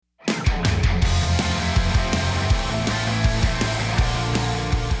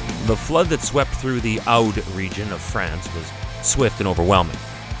The flood that swept through the Aude region of France was swift and overwhelming.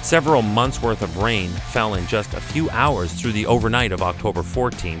 Several months' worth of rain fell in just a few hours through the overnight of October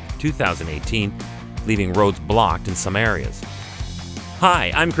 14, 2018, leaving roads blocked in some areas.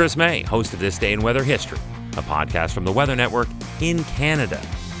 Hi, I'm Chris May, host of This Day in Weather History, a podcast from the Weather Network in Canada.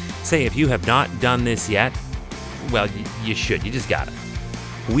 Say, if you have not done this yet, well, you should. You just gotta.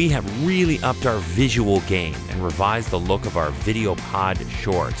 We have really upped our visual game and revised the look of our video pod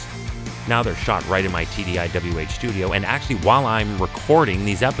shorts. Now they're shot right in my TDI-WH studio, and actually while I'm recording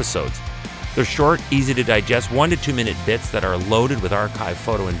these episodes. They're short, easy to digest, 1 to 2 minute bits that are loaded with archived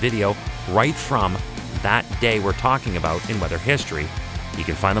photo and video right from that day we're talking about in weather history. You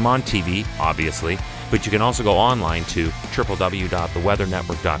can find them on TV, obviously, but you can also go online to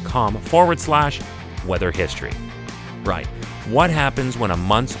www.theweathernetwork.com/weather history. Right. What happens when a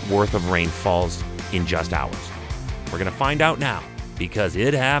month's worth of rain falls in just hours? We're going to find out now, because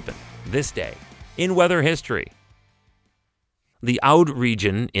it happened this day in weather history. The Aude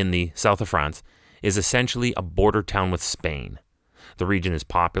region in the south of France is essentially a border town with Spain. The region is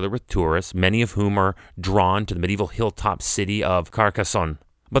popular with tourists, many of whom are drawn to the medieval hilltop city of Carcassonne.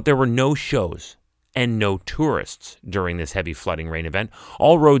 But there were no shows and no tourists during this heavy flooding rain event.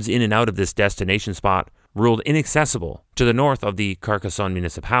 All roads in and out of this destination spot ruled inaccessible to the north of the Carcassonne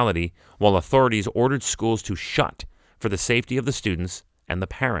municipality, while authorities ordered schools to shut for the safety of the students and the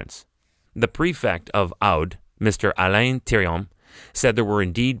parents. The prefect of Aude, Mr. Alain Thirion, said there were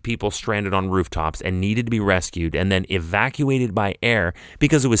indeed people stranded on rooftops and needed to be rescued and then evacuated by air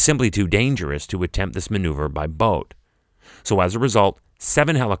because it was simply too dangerous to attempt this maneuver by boat. So as a result,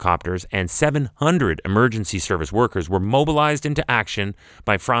 7 helicopters and 700 emergency service workers were mobilized into action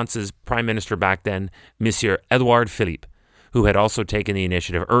by France's Prime Minister back then, Monsieur Edouard Philippe, who had also taken the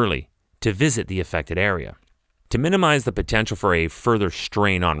initiative early to visit the affected area. To minimize the potential for a further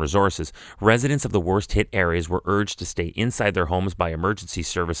strain on resources, residents of the worst-hit areas were urged to stay inside their homes by emergency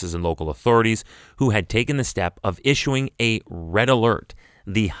services and local authorities, who had taken the step of issuing a red alert,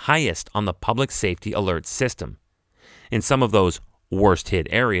 the highest on the public safety alert system. In some of those worst-hit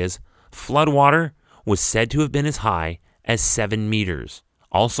areas, floodwater was said to have been as high as 7 meters,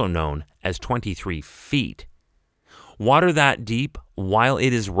 also known as 23 feet. Water that deep, while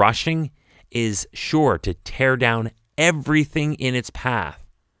it is rushing, is sure to tear down everything in its path.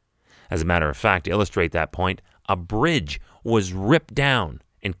 As a matter of fact, to illustrate that point, a bridge was ripped down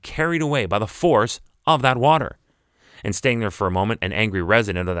and carried away by the force of that water. And staying there for a moment, an angry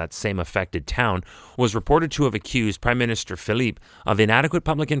resident of that same affected town was reported to have accused Prime Minister Philippe of inadequate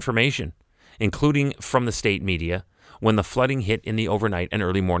public information, including from the state media, when the flooding hit in the overnight and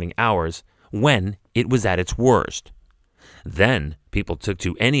early morning hours, when it was at its worst. Then, people took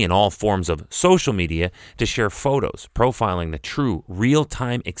to any and all forms of social media to share photos profiling the true,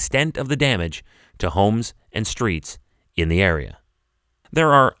 real-time extent of the damage to homes and streets in the area.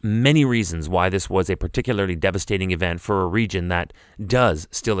 There are many reasons why this was a particularly devastating event for a region that does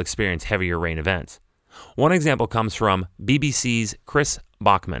still experience heavier rain events. One example comes from BBC's Chris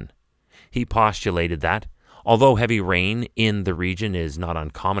Bachman. He postulated that, although heavy rain in the region is not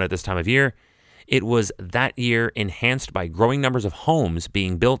uncommon at this time of year, it was that year enhanced by growing numbers of homes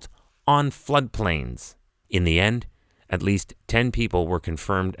being built on floodplains. In the end, at least 10 people were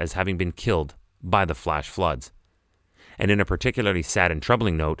confirmed as having been killed by the flash floods. And in a particularly sad and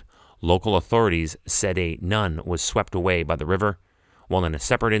troubling note, local authorities said a nun was swept away by the river, while in a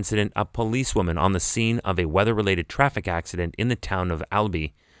separate incident, a policewoman on the scene of a weather-related traffic accident in the town of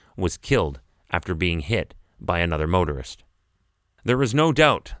Albi was killed after being hit by another motorist. There is no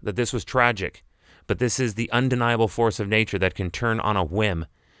doubt that this was tragic, but this is the undeniable force of nature that can turn on a whim,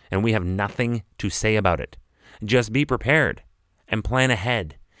 and we have nothing to say about it. Just be prepared and plan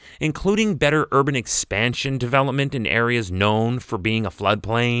ahead, including better urban expansion development in areas known for being a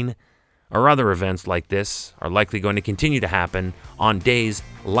floodplain, or other events like this are likely going to continue to happen on days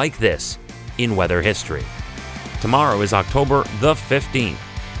like this in weather history. Tomorrow is October the 15th,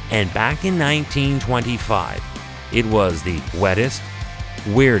 and back in 1925, it was the wettest,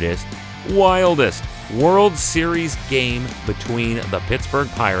 weirdest, wildest World Series game between the Pittsburgh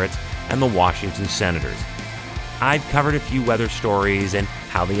Pirates and the Washington Senators. I've covered a few weather stories and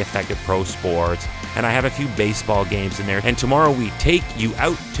how they affected pro sports, and I have a few baseball games in there. And tomorrow we take you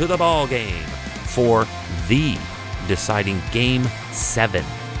out to the ball game for the deciding Game 7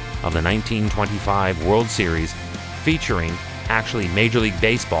 of the 1925 World Series, featuring actually Major League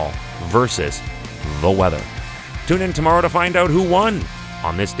Baseball versus the weather. Tune in tomorrow to find out who won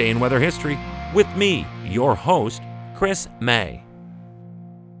on This Day in Weather History with me, your host, Chris May.